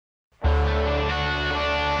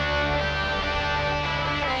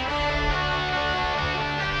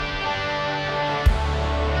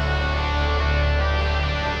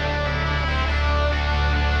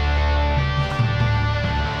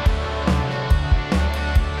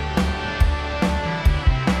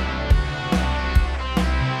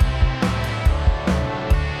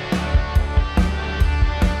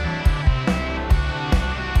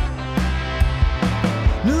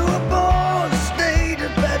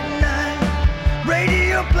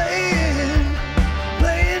radio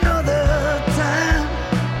playing all the time.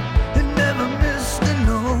 It never missed a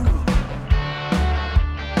note.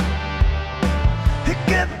 It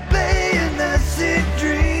kept playing that sick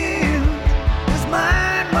dream. His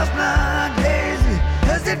mind was not hazy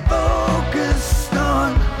as it focused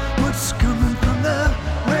on what's coming from the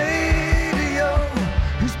radio.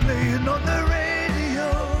 He's playing on the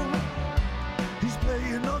radio. He's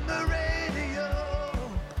playing on the radio.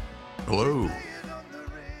 Hello,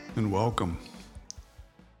 and welcome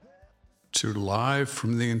to Live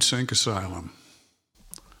from the InSync Asylum.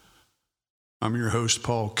 I'm your host,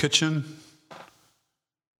 Paul Kitchen,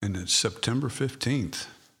 and it's September 15th,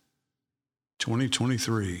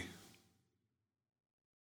 2023.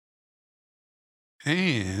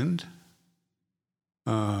 And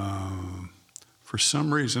for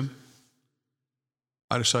some reason,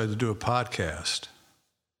 I decided to do a podcast.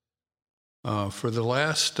 For the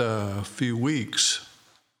last few weeks,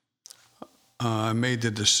 I made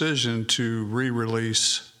the decision to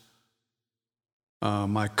re-release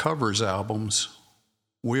my covers albums,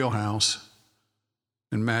 Wheelhouse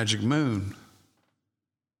and Magic Moon,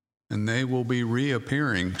 and they will be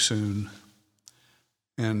reappearing soon.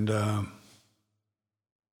 And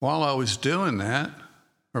while I was doing that,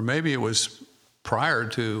 or maybe it was prior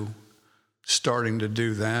to starting to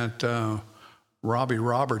do that, Robbie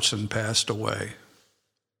Robertson passed away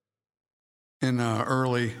in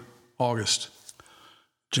early August.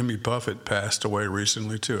 Jimmy Buffett passed away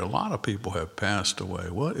recently, too. A lot of people have passed away.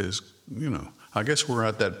 I guess we're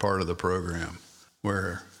at that part of the program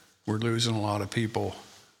where we're losing a lot of people.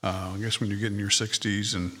 I guess when you get in your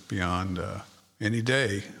 60s and beyond, any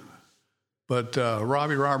day. But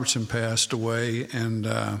Robbie Robertson passed away,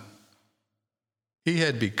 and he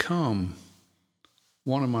had become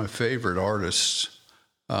one of my favorite artists.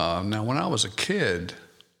 Now, when I was a kid,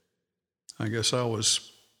 I guess I was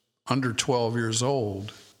under 12 years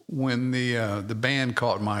old when the band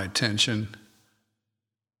caught my attention,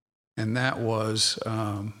 and that was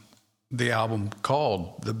the album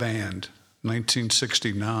called The Band,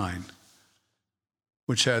 1969,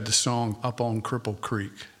 which had the song Up on Cripple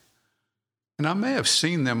Creek. And I may have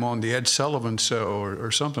seen them on the Ed Sullivan show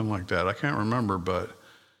or something like that. I can't remember, but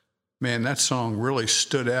man, that song really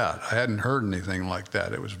stood out. I hadn't heard anything like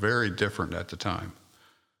that. It was very different at the time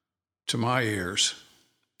to my ears.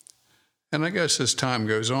 And I guess as time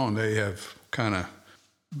goes on, they have kind of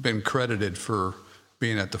been credited for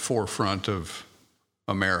being at the forefront of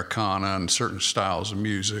Americana and certain styles of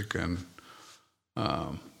music and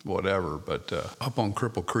whatever. But Up on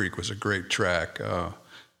Cripple Creek was a great track.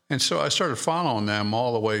 And so I started following them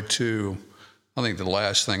all the way to, I think the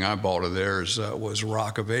last thing I bought of theirs was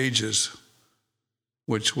Rock of Ages,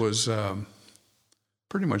 which was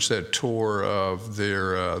pretty much that tour of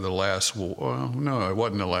their the last. Well, no, it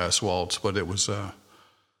wasn't the Last Waltz, but it was. I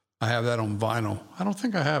have that on vinyl. I don't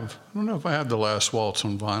know if I have the Last Waltz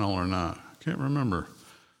on vinyl or not. I can't remember.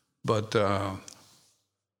 But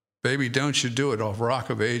Baby Don't You Do It off Rock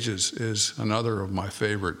of Ages is another of my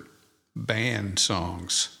favorite band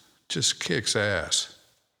songs. Just kicks ass.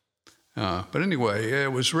 But anyway,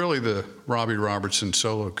 it was really the Robbie Robertson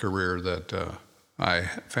solo career that I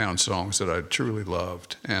found songs that I truly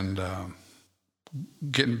loved. And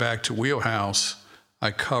getting back to Wheelhouse,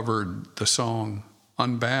 I covered the song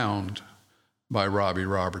Unbound by Robbie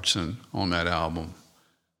Robertson on that album.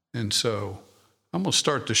 And so I'm going to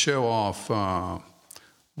start the show off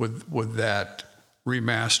with that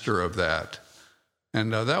remaster of that.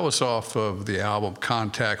 And that was off of the album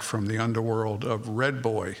Contact from the Underworld of Red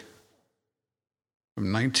Boy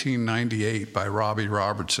from 1998 by Robbie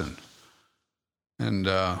Robertson. And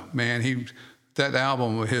man, that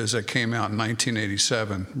album of his that came out in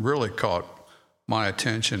 1987 really caught my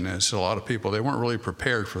attention, as a lot of people, they weren't really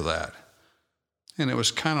prepared for that. And it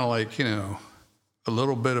was kind of like, a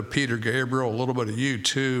little bit of Peter Gabriel, a little bit of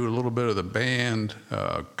U2, a little bit of the band,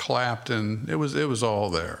 Clapton. It was all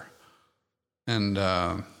there. And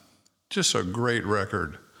just a great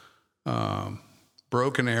record.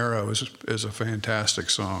 Broken Arrow is a fantastic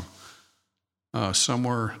song.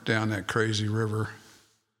 Somewhere Down That Crazy River.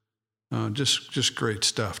 Just great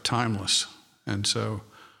stuff, timeless. And so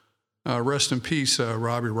rest in peace,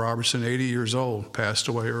 Robbie Robertson, 80 years old, passed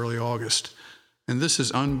away early August. And this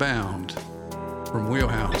is Unbound from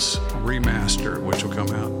Wheelhouse, remaster, which will come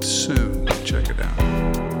out soon. Check it out.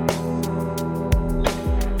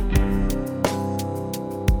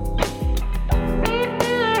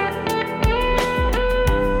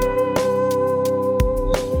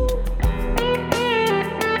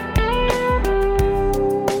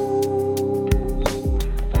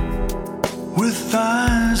 With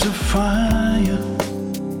eyes of fire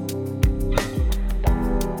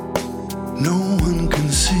no one can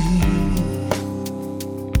see.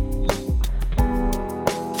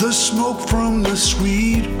 The smoke from the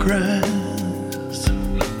sweet grass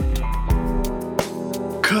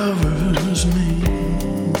covers me.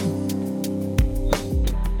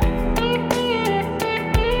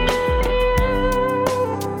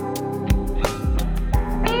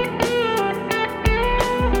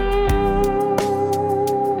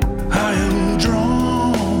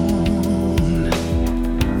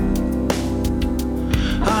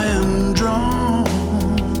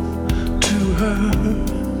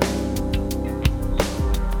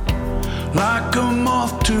 Like a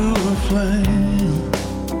moth to a flame,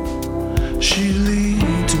 she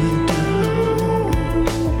leads me down,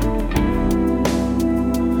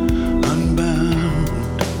 unbound.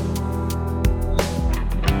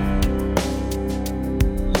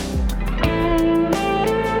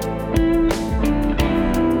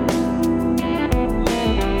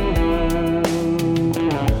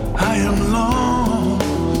 I am lost,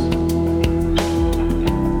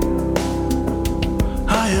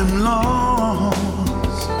 I am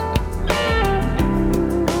lost.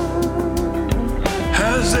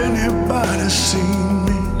 Has anybody seen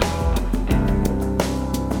me?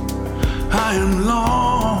 I am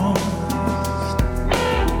lost.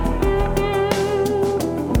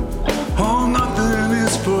 Oh, nothing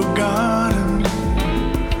is forgotten,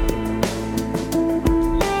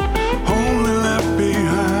 only left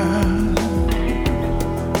behind.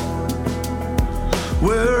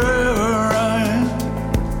 Wherever I am,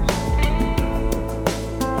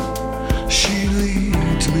 she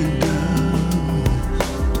leads me down,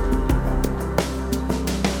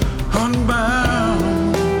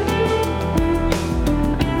 unbound.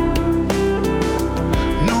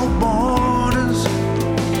 No borders,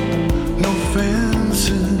 no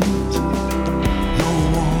fences, no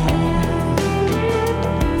wall.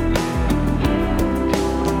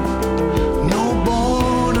 No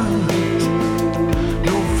borders,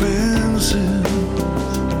 no fences,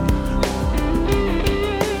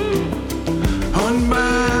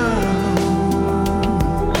 unbound.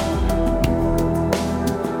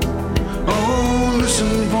 Oh,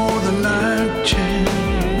 listen for the night change.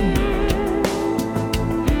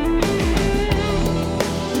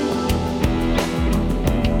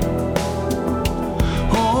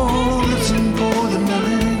 Oh, listen for the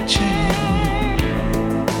night change.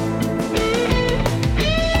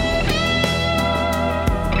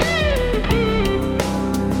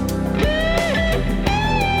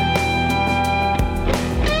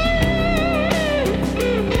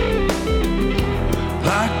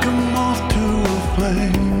 Like a moth to a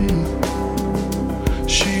flame,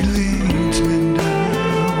 she leads me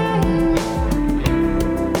down,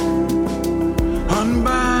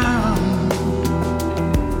 unbound.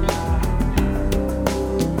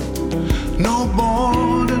 No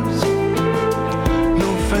borders, no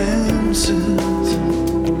fences,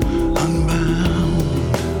 unbound.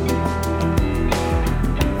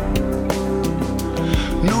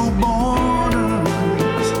 No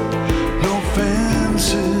borders, no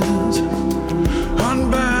fences,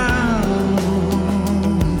 unbound.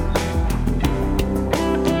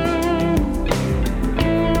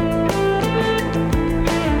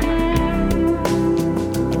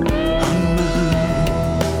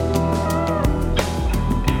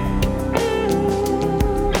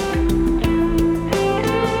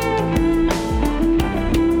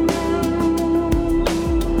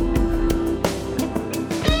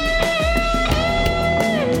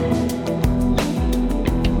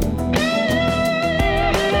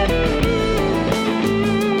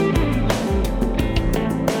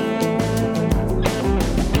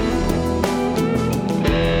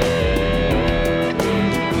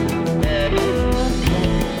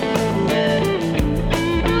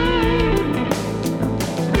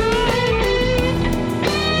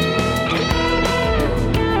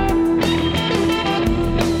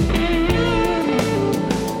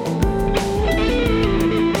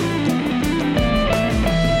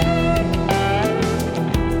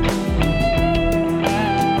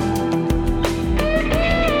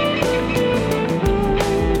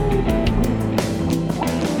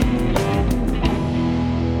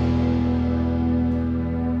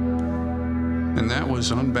 And that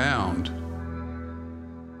was Unbound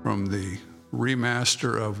from the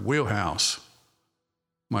remaster of Wheelhouse,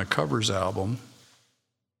 my covers album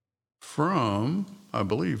from, I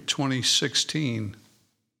believe, 2016.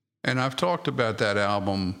 And I've talked about that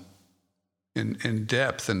album in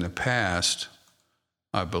depth in the past,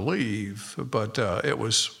 I believe, but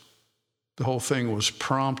the whole thing was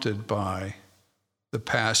prompted by the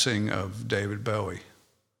passing of David Bowie.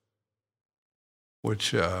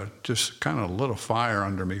 which just kind of lit a fire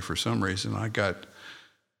under me for some reason. I got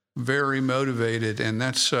very motivated, and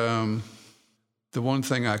that's the one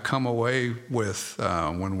thing I come away with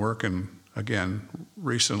when working, again,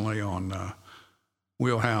 recently on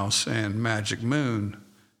Wheelhouse and Magic Moon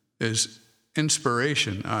is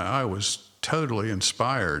inspiration. I was totally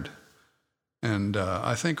inspired. And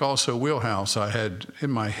I think also Wheelhouse, I had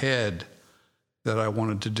in my head that I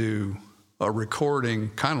wanted to do a recording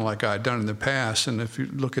kind of like I'd done in the past. And if you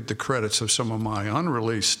look at the credits of some of my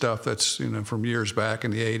unreleased stuff that's, from years back in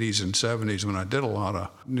the 80s and 70s when I did a lot of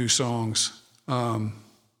new songs, a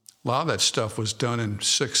lot of that stuff was done in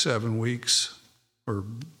 6-7 weeks or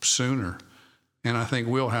sooner. And I think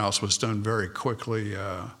Wheelhouse was done very quickly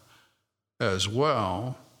as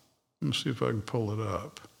well. Let me see if I can pull it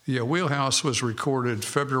up. Yeah, Wheelhouse was recorded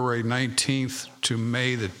February 19th to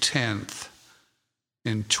May the 10th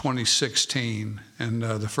in 2016. And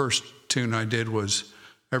the first tune I did was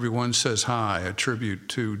Everyone Says Hi, a tribute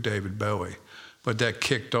to David Bowie. But that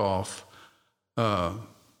kicked off a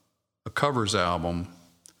covers album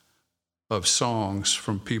of songs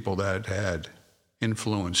from people that had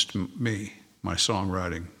influenced me, my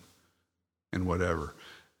songwriting and whatever.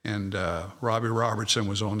 And Robbie Robertson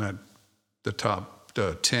was on the top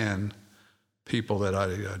 10 people that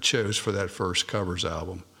I chose for that first covers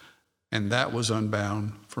album. And that was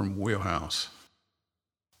Unbound from Wheelhouse.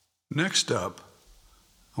 Next up,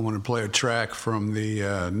 I want to play a track from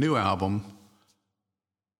the new album,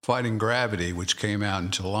 Fighting Gravity, which came out in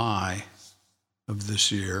July of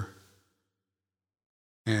this year.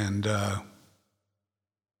 And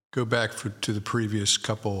go back to the previous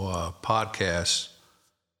couple podcasts,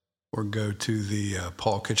 or go to the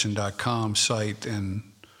paulkitchen.com site and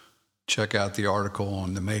check out the article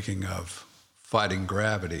on the making of Fighting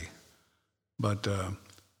Gravity. But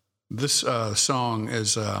this song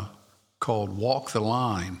is called Walk the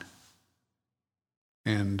Line.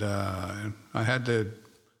 And I had the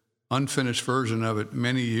unfinished version of it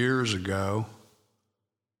many years ago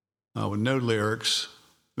with no lyrics.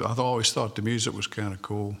 I always thought the music was kind of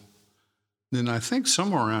cool. Then I think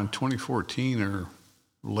somewhere around 2014 or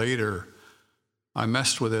later, I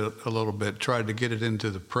messed with it a little bit, tried to get it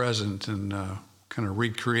into the present and kind of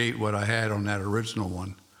recreate what I had on that original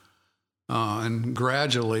one. And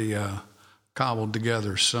gradually cobbled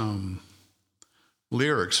together some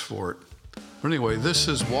lyrics for it. But anyway, this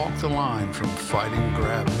is Walk the Line from Fighting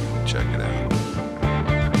Gravity. Check it out.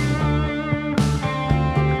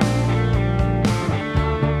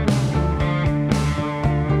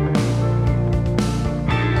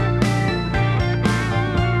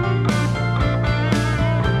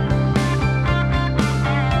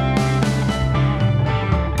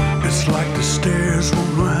 It's like the stairs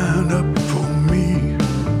won't line up for me.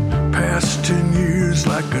 Past 10 years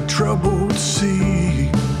like a troubled sea.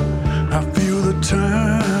 I feel the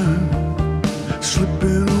time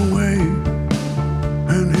slipping away,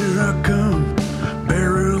 and here I come,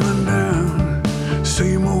 barreling down.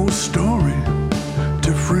 Same old story,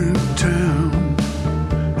 different town,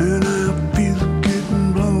 and I feel it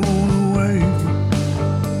getting blown away.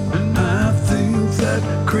 And I think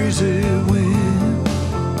that crazy wind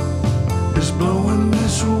is blowing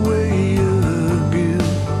this way again,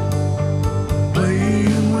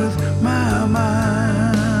 playing with my mind.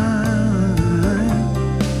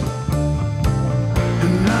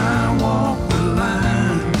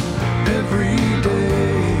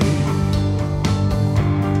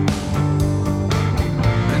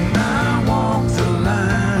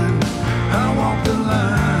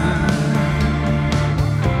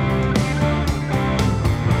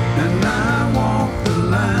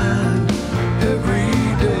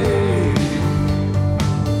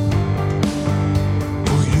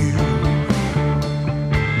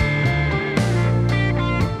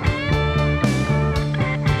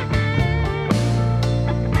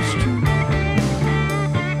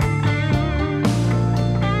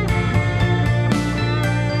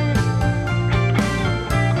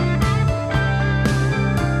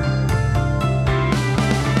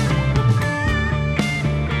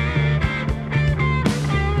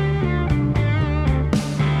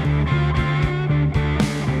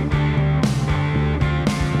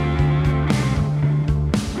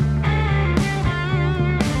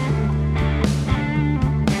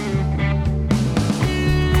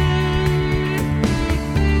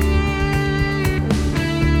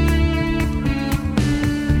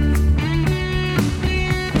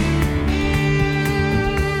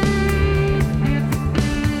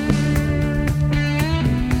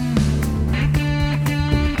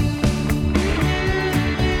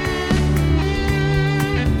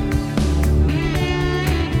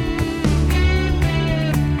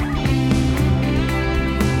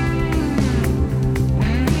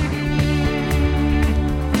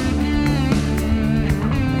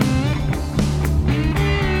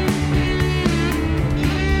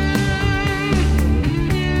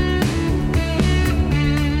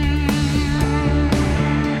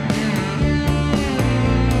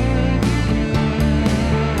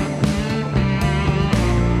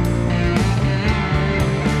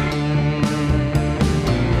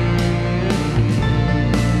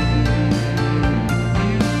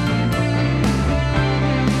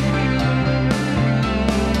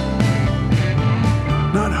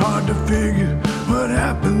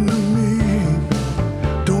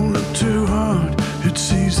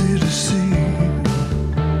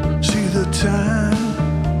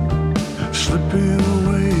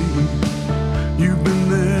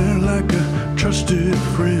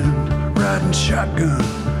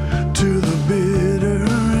 shotgun to the bitter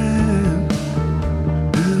end,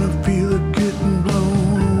 and I feel it getting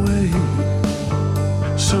blown away.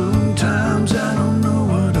 Sometimes I don't know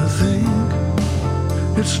what I think.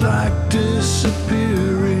 It's like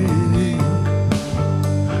disappearing ink.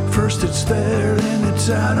 First it's there, then it's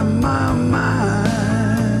out of my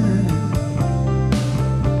mind.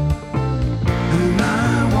 And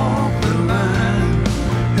I walk the line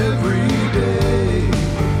every day.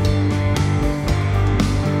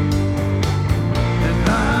 And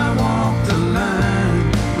I walk the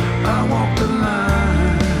line, I walk the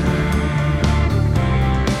line.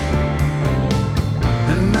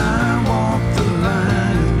 And I walk the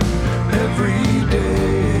line every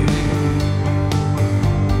day.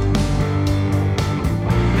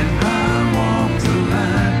 And I walk the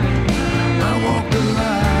line, I walk the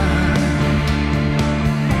line.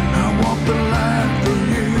 I walk the line for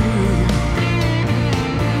you.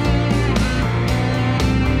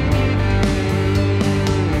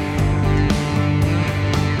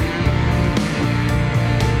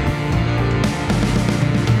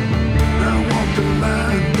 I walk the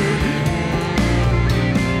line, baby.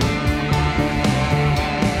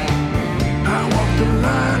 I walk the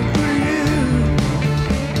line for you.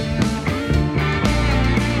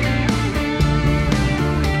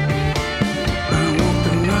 I walk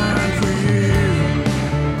the line for you.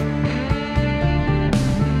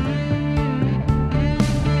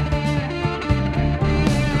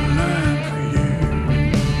 Line for you.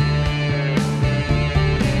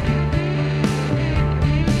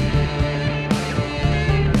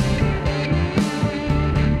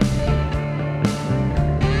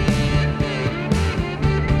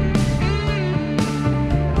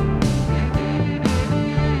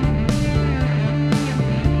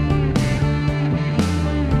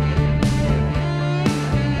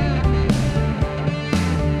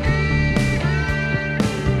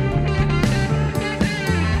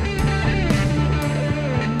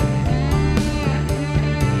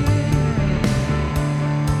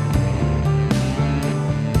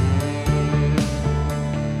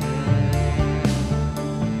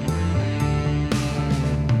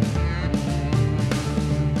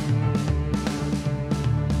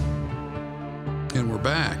 And we're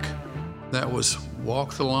back. That was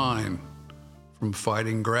Walk the Line from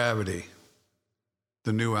Fighting Gravity,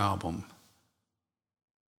 the new album.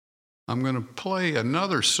 I'm going to play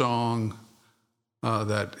another song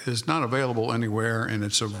that is not available anywhere, and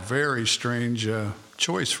it's a very strange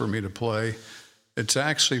choice for me to play. It's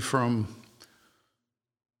actually from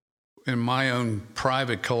in my own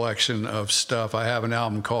private collection of stuff. I have an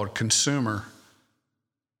album called Consumer,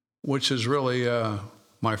 which is really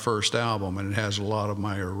my first album, and it has a lot of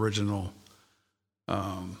my original.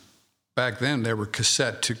 Back then, there were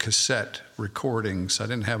cassette to cassette recordings. I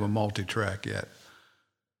didn't have a multi-track yet.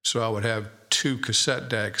 So I would have 2 cassette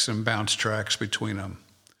decks and bounce tracks between them.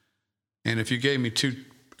 And if you gave me 2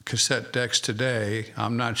 cassette decks today,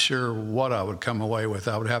 I'm not sure what I would come away with.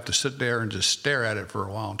 I would have to sit there and just stare at it for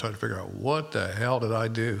a while and try to figure out what the hell did I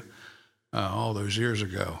do all those years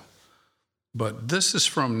ago. But this is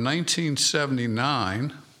from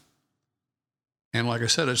 1979. And like I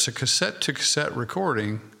said, it's a cassette-to-cassette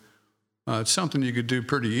recording. It's something you could do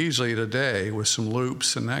pretty easily today with some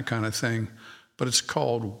loops and that kind of thing. But it's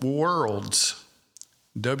called Worlds,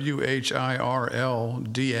 W-H-I-R-L-D-S,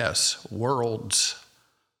 Worlds.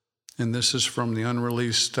 And this is from the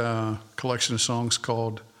unreleased collection of songs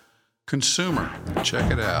called Consumer. Check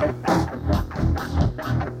it out.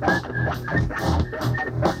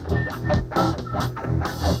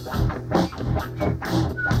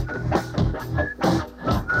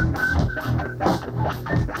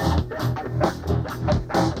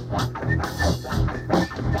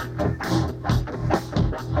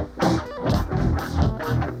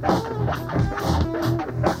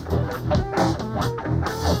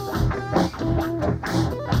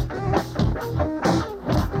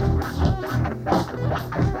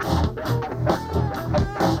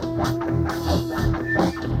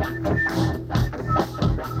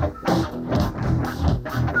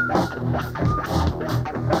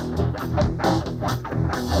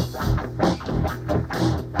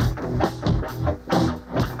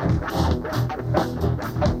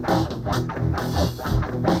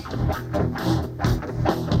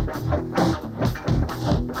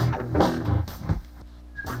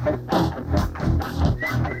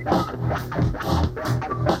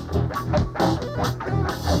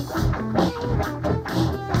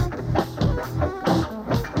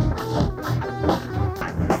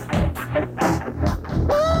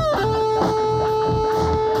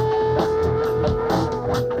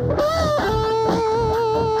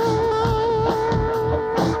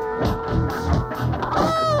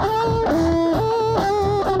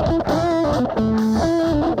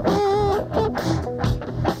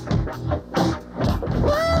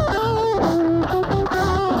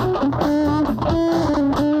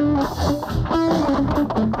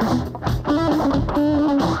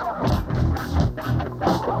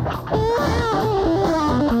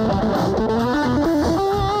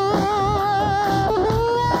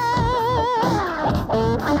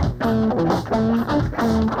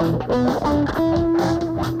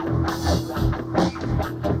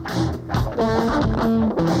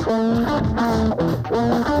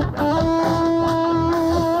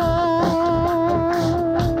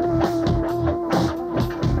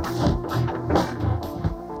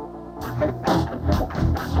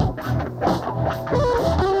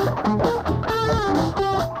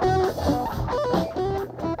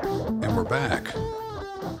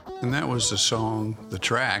 The song, the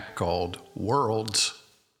track called Worlds,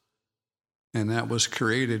 and that was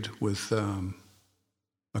created with a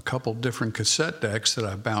couple different cassette decks that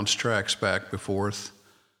I bounced tracks back and forth,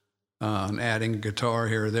 and adding a guitar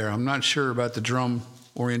here or there. I'm not sure about the drum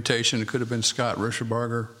orientation. It could have been Scott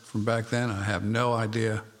Rischerbarger from back then. I have no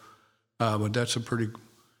idea, but that's a pretty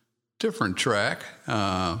different track,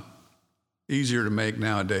 easier to make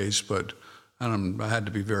nowadays, but I had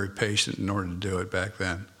to be very patient in order to do it back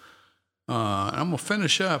then. I'm going to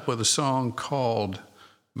finish up with a song called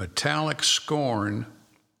Metallic Scorn,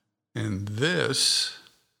 and this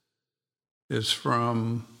is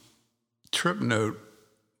from Trip Note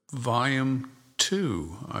Volume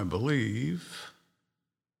 2, I believe.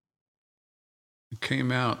 It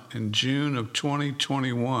came out in June of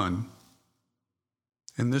 2021,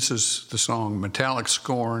 and this is the song Metallic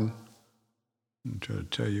Scorn. I'm trying to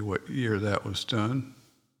tell you what year that was done.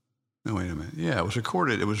 No, wait a minute. Yeah, it was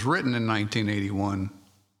recorded. It was written in 1981,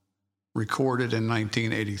 recorded in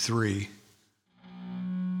 1983.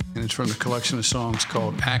 And it's from the collection of songs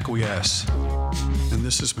called Acquiesce. And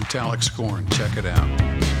this is Metallic Scorn. Check it out.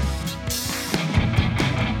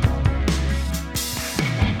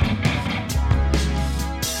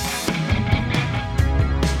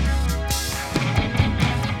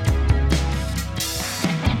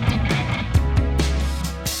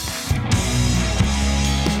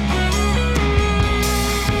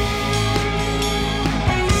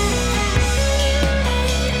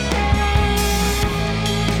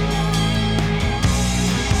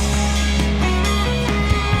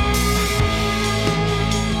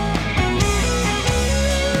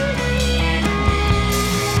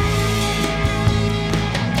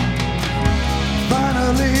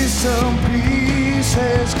 Some peace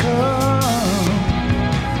has come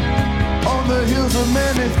on the heels of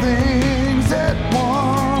many things at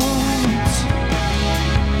once,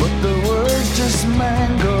 but the words just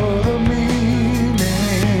mango the meanings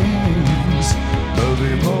of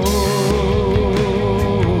emotions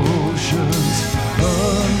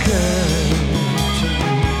uncaptured.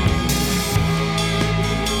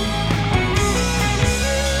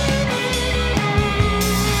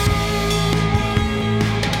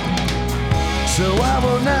 So I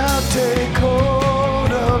will now take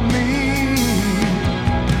hold of me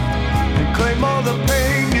and claim all the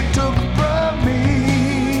pain you took from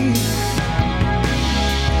me.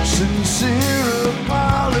 Sincere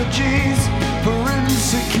apologies for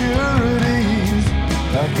insecurities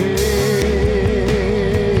I gave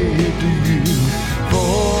to you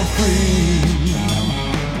for free.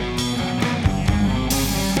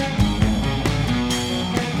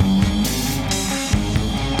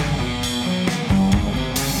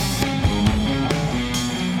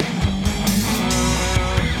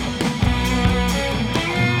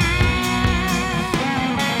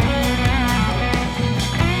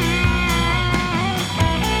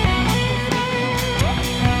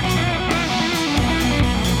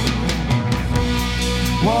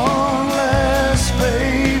 One last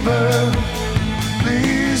favor,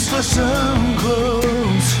 please listen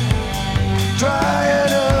close. Try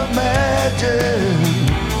and imagine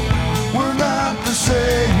we're not the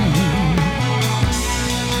same.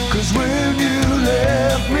 'Cause when you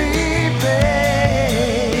left me,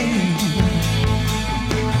 babe,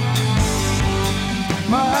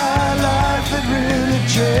 my life had really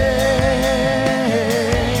changed.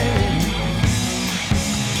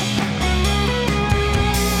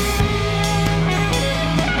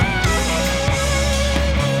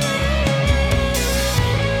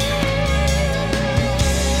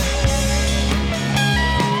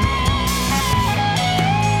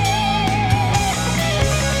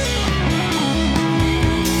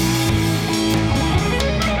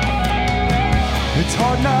 It's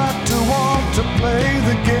hard not to want to play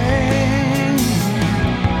the game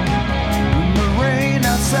when the rain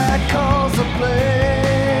outside calls the place.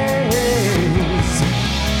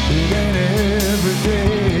 It ain't every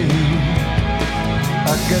day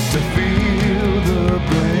I get to feel the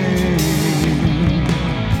blame.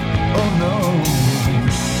 Oh no.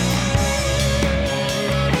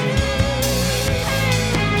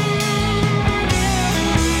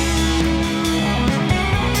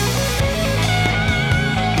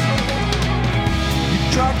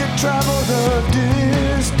 Tried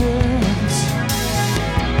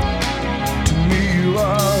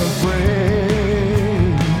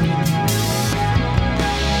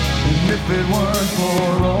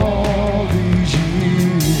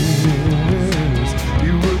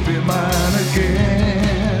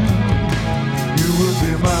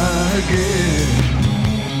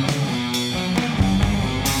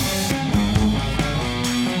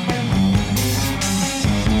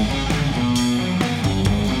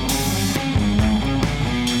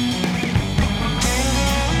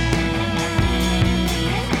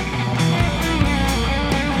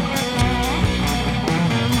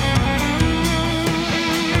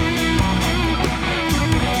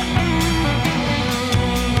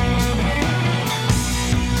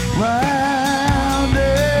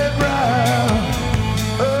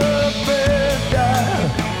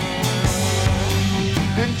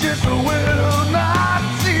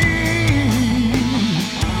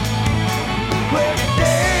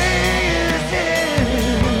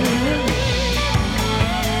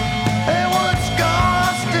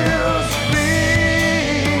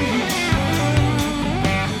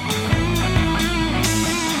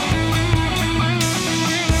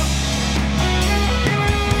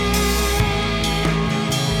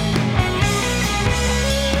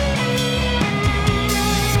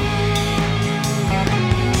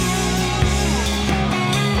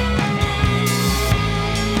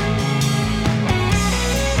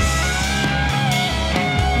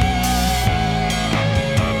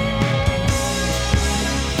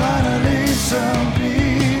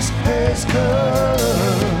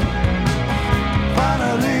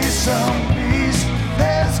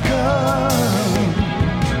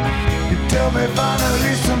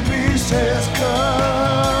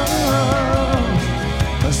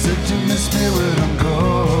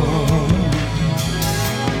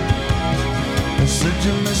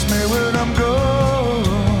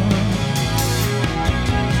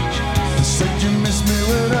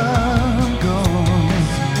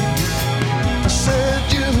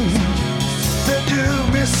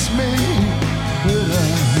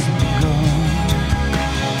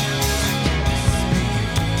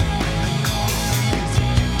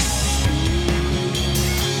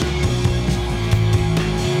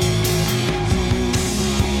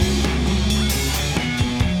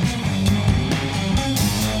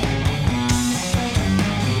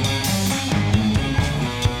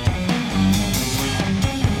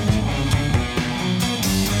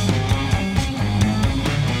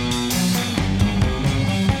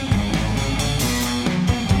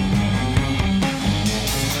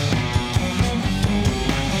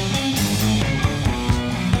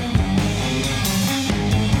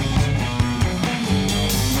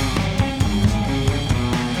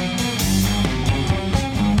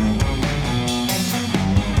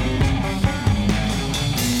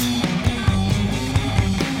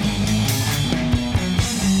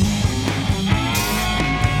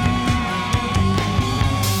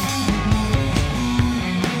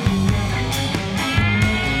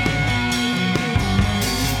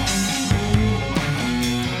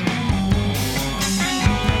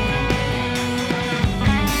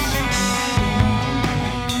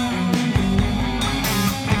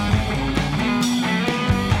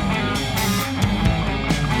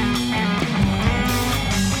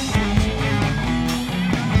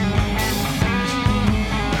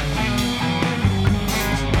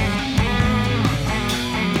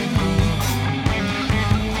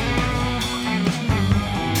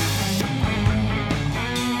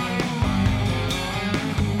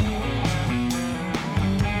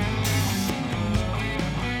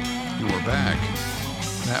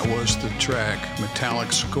That was the track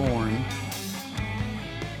Metallic Scorn,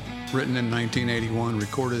 written in 1981,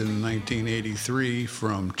 recorded in 1983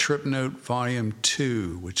 from Trip Note Volume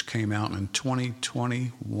 2, which came out in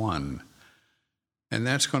 2021. And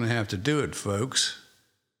that's going to have to do it, folks.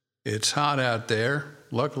 It's hot out there.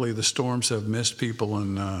 Luckily, the storms have missed people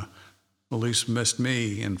and at least missed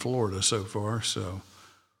me in Florida so far. So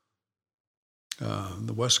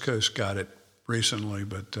the West Coast got it recently,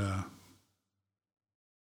 but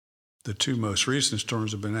the two most recent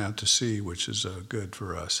storms have been out to sea, which is good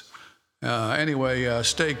for us. Anyway,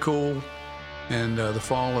 stay cool, and the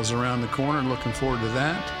fall is around the corner. Looking forward to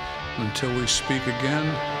that. Until we speak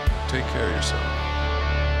again, take care of yourself.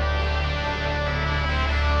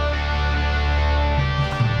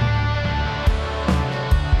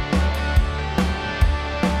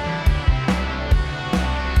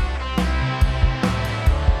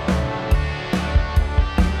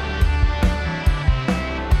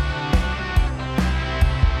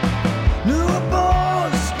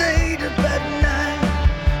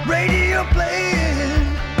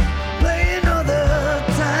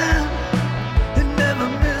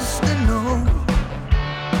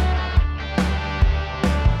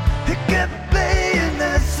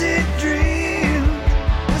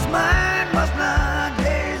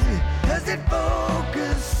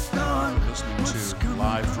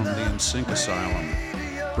 InSync Asylum,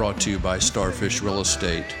 brought to you by Starfish Real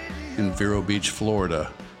Estate in Vero Beach,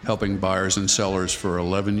 Florida, helping buyers and sellers for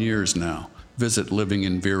 11 years now. Visit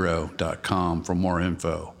livinginvero.com for more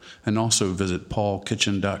info, and also visit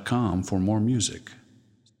paulkitchen.com for more music.